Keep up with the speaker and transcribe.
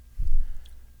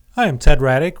Hi, I'm Ted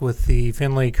Raddick with the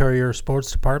Findlay Courier Sports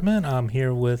Department. I'm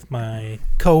here with my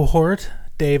cohort,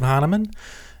 Dave Hahnemann,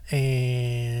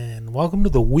 and welcome to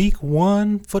the Week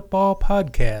 1 Football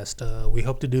Podcast. We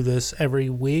hope to do this every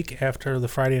week after the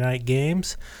Friday night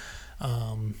games.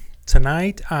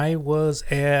 Tonight, I was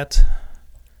at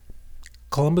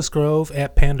Columbus Grove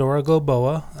at Pandora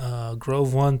Gilboa.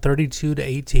 Grove won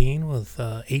 32-18 with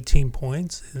 18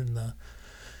 points in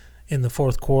the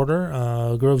fourth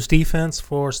quarter. Grove's defense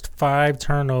forced 5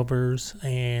 turnovers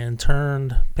and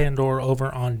turned Pandora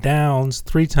over on downs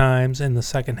 3 times in the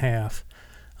second half,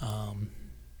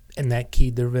 and that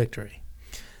keyed their victory.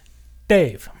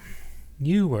 Dave,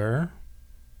 you were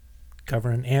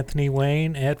covering Anthony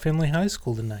Wayne at Findlay High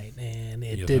School tonight, and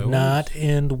it did not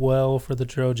end well for the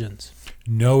Trojans.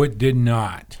 No, it did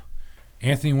not.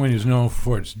 Anthony Wayne is known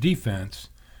for its defense,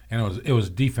 and it was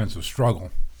a defensive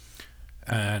struggle.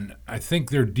 And I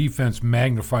think their defense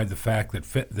magnified the fact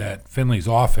that Findlay's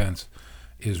offense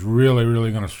is really,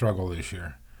 really going to struggle this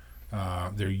year.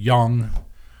 They're young.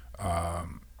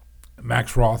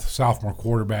 Max Roth, sophomore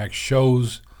quarterback,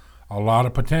 shows a lot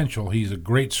of potential. He's a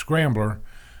great scrambler,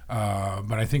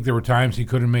 but I think there were times he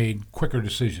could have made quicker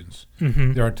decisions.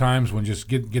 Mm-hmm. There are times when just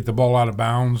get the ball out of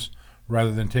bounds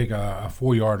rather than take a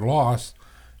 4-yard loss,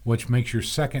 which makes your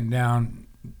second down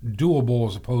doable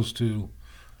as opposed to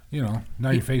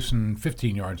now you're facing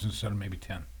 15 yards instead of maybe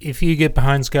 10. If you get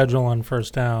behind schedule on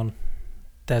first down,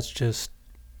 that's just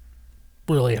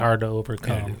really hard to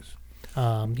overcome.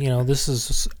 Yeah, it is. This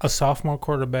is a sophomore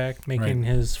quarterback making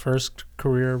his first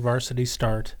career varsity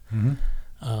start.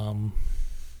 Mm-hmm.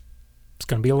 It's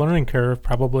going to be a learning curve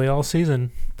probably all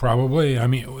season. Probably. I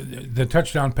mean, the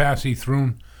touchdown pass he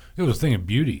threw, it was a thing of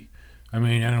beauty. I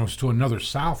mean, and it was to another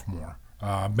sophomore,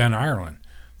 Ben Ireland.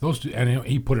 Those two, and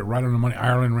he put it right on the money.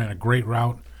 Ireland ran a great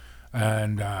route,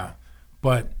 and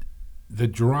but the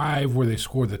drive where they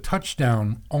scored the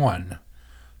touchdown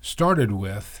started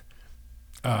with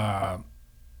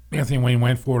Anthony Wayne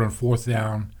went for it on fourth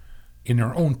down in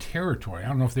their own territory. I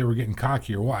don't know if they were getting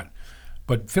cocky or what,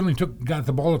 but Findlay got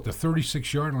the ball at the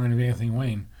 36-yard line of Anthony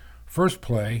Wayne. First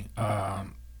play,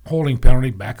 holding penalty,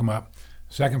 back them up.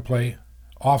 Second play,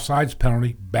 offsides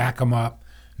penalty, back them up.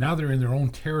 Now they're in their own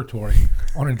territory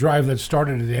on a drive that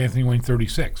started at the Anthony Wayne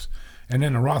 36. And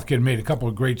then the Roth kid made a couple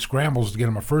of great scrambles to get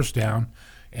him a first down.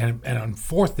 And on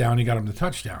fourth down, he got him the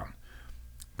touchdown.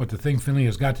 But the thing Findlay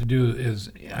has got to do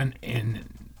is,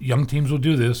 and young teams will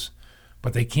do this,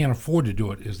 but they can't afford to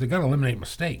do it, is they got to eliminate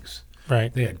mistakes.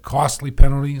 Right. They had costly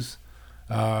penalties.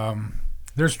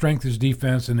 Their strength is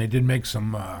defense, and they did make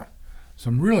some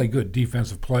really good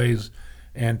defensive plays.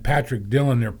 And Patrick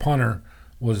Dillon, their punter,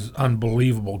 was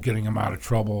unbelievable getting him out of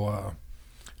trouble.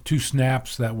 2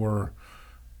 snaps that were,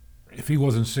 if he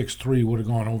wasn't 6'3", would have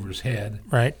gone over his head.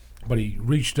 Right. But he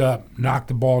reached up, knocked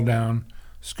the ball down,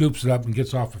 scoops it up, and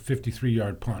gets off a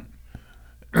 53-yard punt.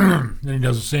 Then he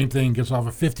does the same thing, gets off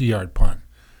a 50-yard punt.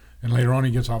 And later on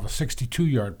he gets off a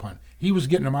 62-yard punt. He was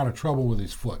getting him out of trouble with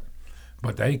his foot.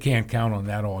 But they can't count on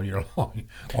that all year long.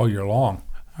 All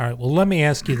right, well, let me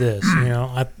ask you this.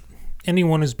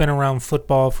 Anyone who's been around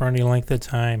football for any length of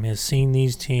time has seen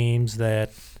these teams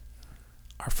that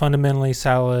are fundamentally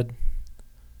solid,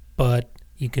 but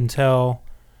you can tell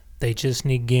they just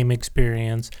need game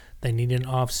experience. They need an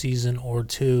off season or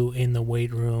two in the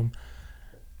weight room.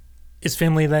 Is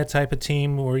Findlay that type of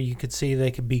team where you could see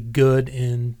they could be good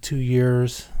in 2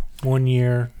 years, 1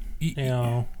 year?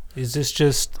 Is this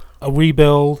just a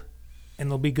rebuild and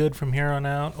they'll be good from here on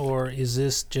out, or is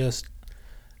this just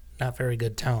not very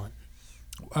good talent?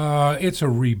 It's a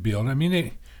rebuild. I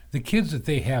mean, the kids that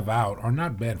they have out are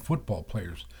not bad football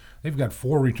players. They've got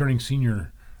 4 returning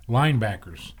senior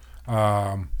linebackers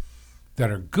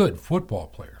that are good football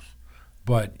players.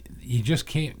 But you just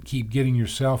can't keep getting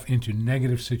yourself into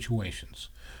negative situations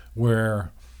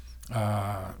where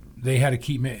they had to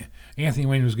keep – Anthony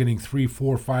Wayne was getting 3,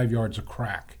 4, 5 yards of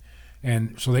crack,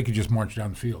 and so they could just march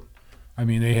down the field. I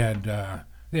mean, they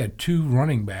had 2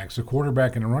 running backs, a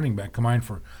quarterback and a running back, combined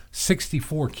for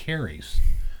 64 carries.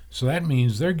 So that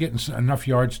means they're getting enough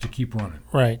yards to keep running.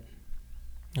 Right.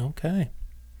 Okay.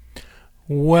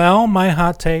 Well, my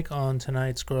hot take on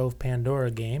tonight's Grove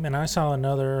Pandora game, and I saw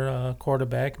another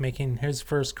quarterback making his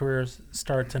first career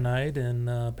start tonight,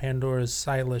 and Pandora's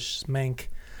Silas Smank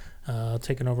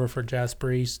taking over for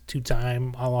Jasper East,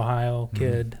 2-time All-Ohio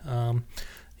kid.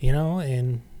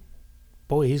 And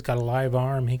boy, he's got a live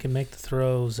arm. He can make the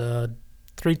throws.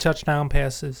 3 touchdown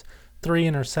passes, 3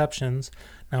 interceptions.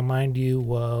 Now, mind you,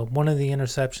 one of the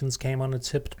interceptions came on a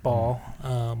tipped ball.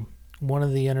 One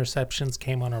of the interceptions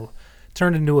came on a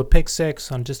turned into a pick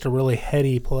six on just a really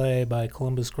heady play by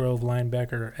Columbus Grove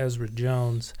linebacker Ezra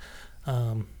Jones.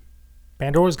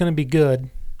 Pandora's going to be good,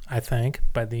 I think,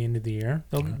 by the end of the year.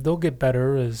 They'll get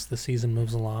better as the season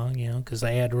moves along, because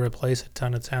they had to replace a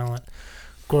ton of talent.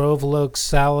 Grove looks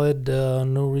solid.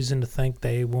 No reason to think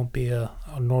they won't be a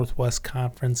Northwest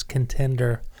Conference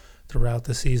contender throughout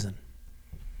the season.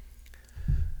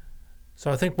 So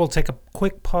I think we'll take a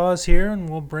quick pause here, and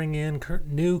we'll bring in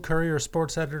new Courier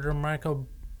Sports Editor Michael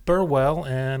Burwell,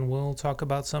 and we'll talk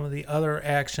about some of the other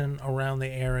action around the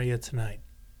area tonight.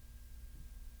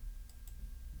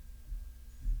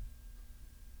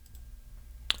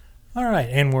 All right,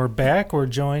 and we're back. We're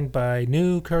joined by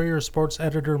new Courier Sports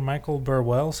Editor Michael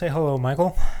Burwell. Say hello,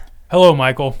 Michael. Hello,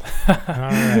 Michael. All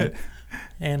right.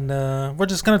 And we're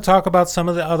just going to talk about some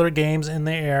of the other games in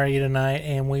the area tonight,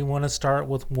 and we want to start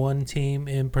with one team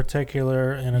in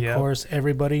particular, and of course,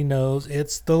 everybody knows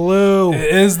it's the Lou.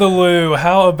 It is the Lou.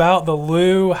 How about the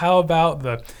Lou? How about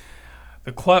the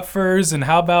Klutfers, and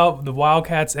how about the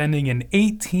Wildcats ending an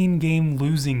 18-game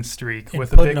losing streak and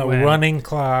with a big putting win? a running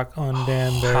clock on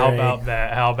Danbury. How about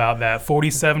that?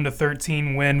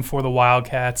 47-13 win for the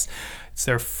Wildcats. It's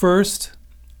their first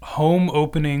home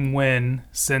opening win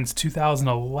since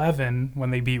 2011 when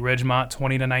they beat Ridgemont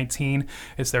 20-19.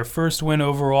 It's their first win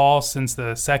overall since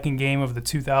the second game of the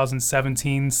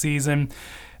 2017 season.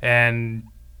 And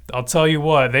I'll tell you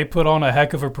what, they put on a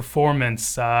heck of a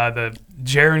performance. The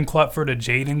Jaron Klutfer to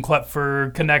Jaden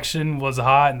Klutfer connection was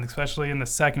hot, and especially in the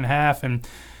second half. And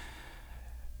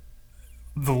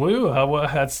the Lou,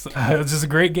 that's just a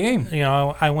great game.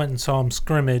 I went and saw them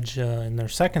scrimmage in their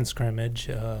second scrimmage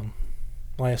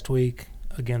last week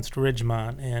against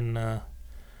Ridgemont, and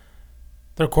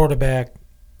their quarterback,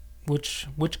 which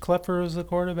Klutfer is the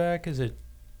quarterback? Is it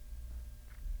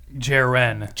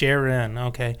Jaren,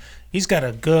 okay. He's got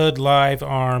a good live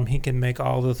arm. He can make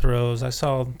all the throws. I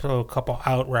saw him throw a couple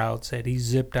out routes that he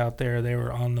zipped out there. They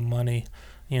were on the money.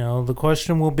 The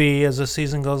question will be, as the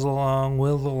season goes along,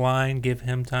 will the line give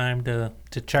him time to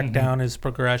check down his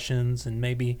progressions and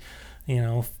maybe,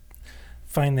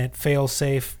 find that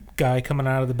fail-safe guy coming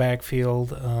out of the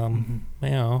backfield.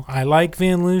 I like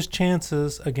Van Loo's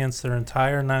chances against their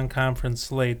entire non-conference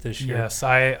slate this year. Yes,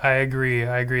 I agree.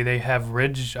 They have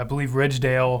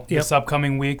Ridgedale this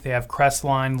upcoming week. They have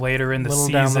Crestline later in the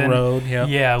season. A little down the road,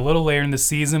 Yeah, a little later in the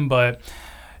season, but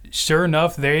sure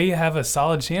enough, they have a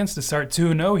solid chance to start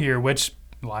 2-0 here, which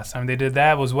last time they did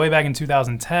that was way back in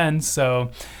 2010.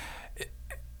 So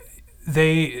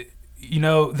they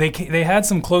had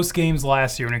some close games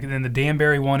last year, and the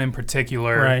Danbury one in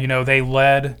particular. Right. They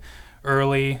led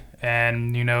early,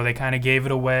 and they kind of gave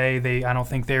it away. I don't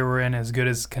think they were in as good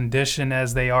as condition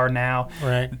as they are now.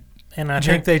 Right, and I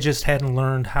think they just hadn't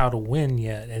learned how to win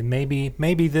yet, and maybe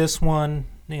this one,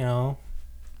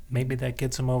 maybe that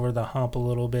gets them over the hump a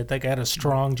little bit. They got a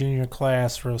strong junior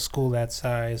class for a school that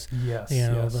size. Yes,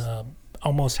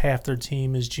 almost half their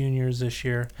team is juniors this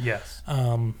year. Yes.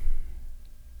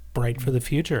 Bright for the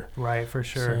future. Right, for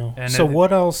sure. So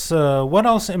what else? What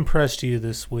else impressed you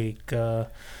this week?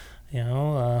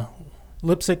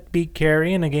 Lipsick beat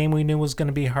Cary in a game we knew was going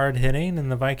to be hard hitting, and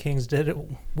the Vikings did it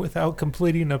without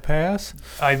completing a pass.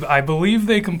 I believe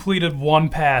they completed one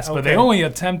pass, but they Okay. only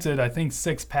attempted, I think,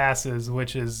 6 passes,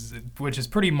 which is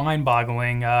pretty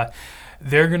mind-boggling.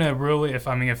 They're gonna really, if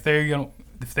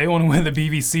they want to win the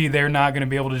BVC, they're not going to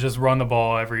be able to just run the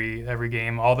ball every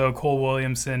game. Although Cole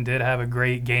Williamson did have a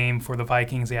great game for the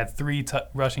Vikings. He had 3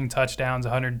 rushing touchdowns,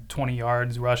 120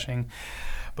 yards rushing.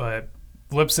 But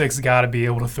Lipsick's got to be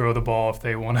able to throw the ball if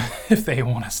they want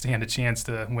to stand a chance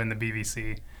to win the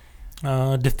BVC.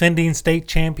 Defending state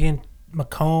champion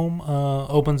Macomb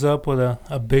opens up with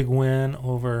a big win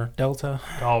over Delta.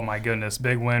 Oh my goodness,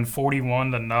 big win,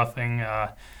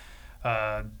 41-0.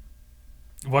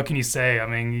 What can you say? I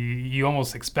mean, you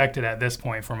almost expect it at this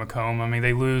point from Macomb. I mean,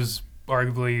 they lose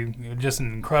arguably just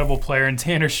an incredible player in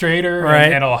Tanner Schrader,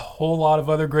 right, and a whole lot of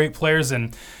other great players.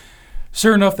 And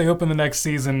sure enough, they open the next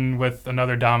season with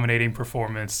another dominating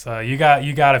performance. You got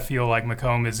to feel like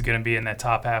Macomb is going to be in that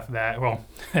top half of that. Well,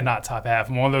 not top half,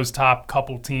 one of those top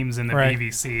couple teams in the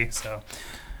BVC. So,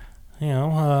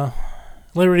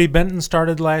 Liberty Benton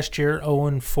started last year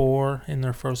 0-4 in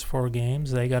their first 4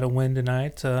 games. They got a win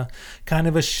tonight. Kind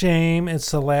of a shame.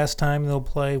 It's the last time they'll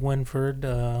play Winford.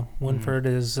 Winford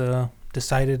has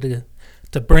decided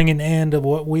to bring an end of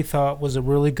what we thought was a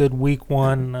really good Week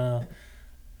 1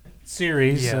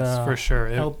 series. Yes, for sure.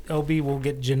 LB will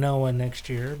get Genoa next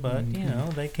year, but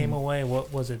they came away.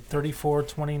 What was it,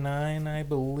 34-29? I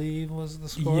believe was the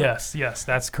score. Yes,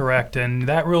 that's correct, and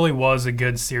that really was a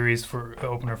good series for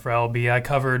opener for LB. I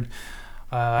covered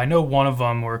I know one of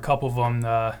them or a couple of them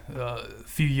a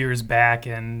few years back,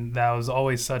 and that was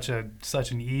always such an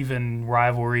even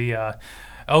rivalry.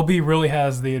 LB really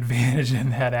has the advantage in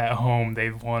that at home.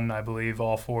 They've won, I believe,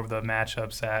 all 4 of the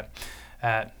matchups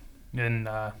at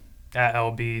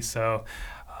LB. So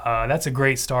that's a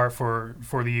great start for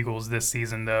the Eagles this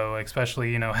season, though,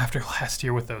 especially after last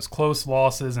year with those close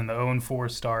losses and the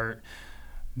 0-4 start.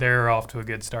 They're off to a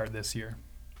good start this year.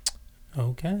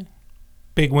 Okay.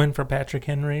 Big win for Patrick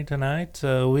Henry tonight.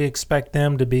 We expect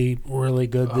them to be really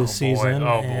good this season.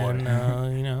 Oh, boy.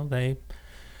 And,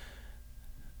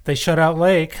 they shut out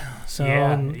Lake. So,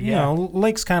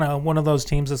 Lake's kind of one of those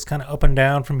teams that's kind of up and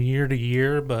down from year to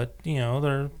year, but,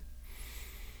 they're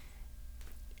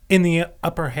in the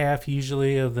upper half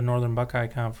usually of the Northern Buckeye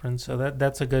Conference. So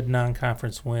that's a good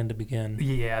non-conference win to begin.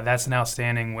 Yeah, that's an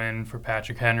outstanding win for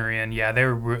Patrick Henry, and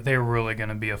they're really going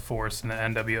to be a force in the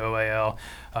NWOAL.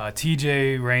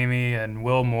 TJ Ramey and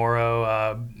Will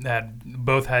Morrow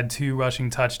both had 2 rushing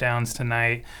touchdowns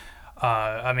tonight.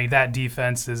 That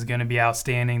defense is going to be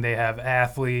outstanding. They have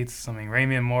athletes.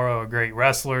 Ramey and Morrow are great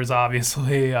wrestlers,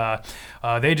 obviously.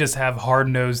 They just have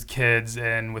hard-nosed kids,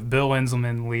 and with Bill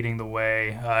Inselman leading the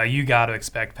way, you got to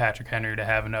expect Patrick Henry to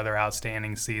have another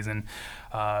outstanding season.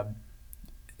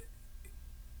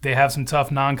 They have some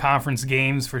tough non-conference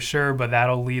games for sure, but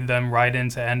that'll lead them right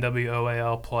into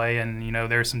NWOAL play, and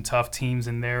there's some tough teams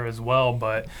in there as well,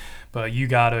 but you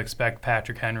got to expect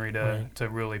Patrick Henry to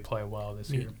really play well this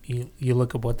year. You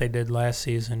look at what they did last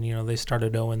season. They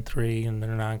started 0-3 in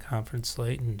their non-conference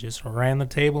slate and just ran the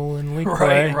table in league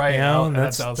play. Right.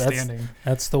 That's outstanding.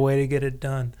 That's the way to get it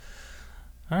done.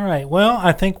 All right. Well,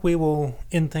 I think we will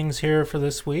end things here for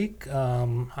this week.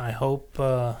 I hope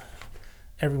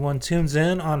everyone tunes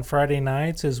in on Friday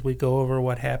nights as we go over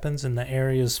what happens in the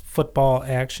area's football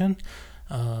action.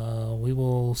 We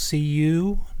will see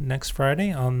you next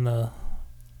Friday on the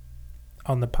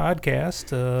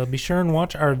podcast. Be sure and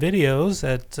watch our videos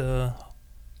that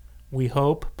we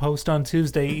hope post on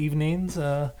Tuesday evenings.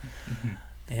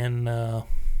 And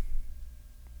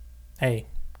hey,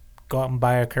 go out and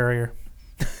buy a courier.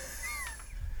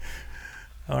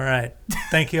 All right.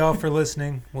 Thank you all for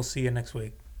listening. We'll see you next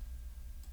week.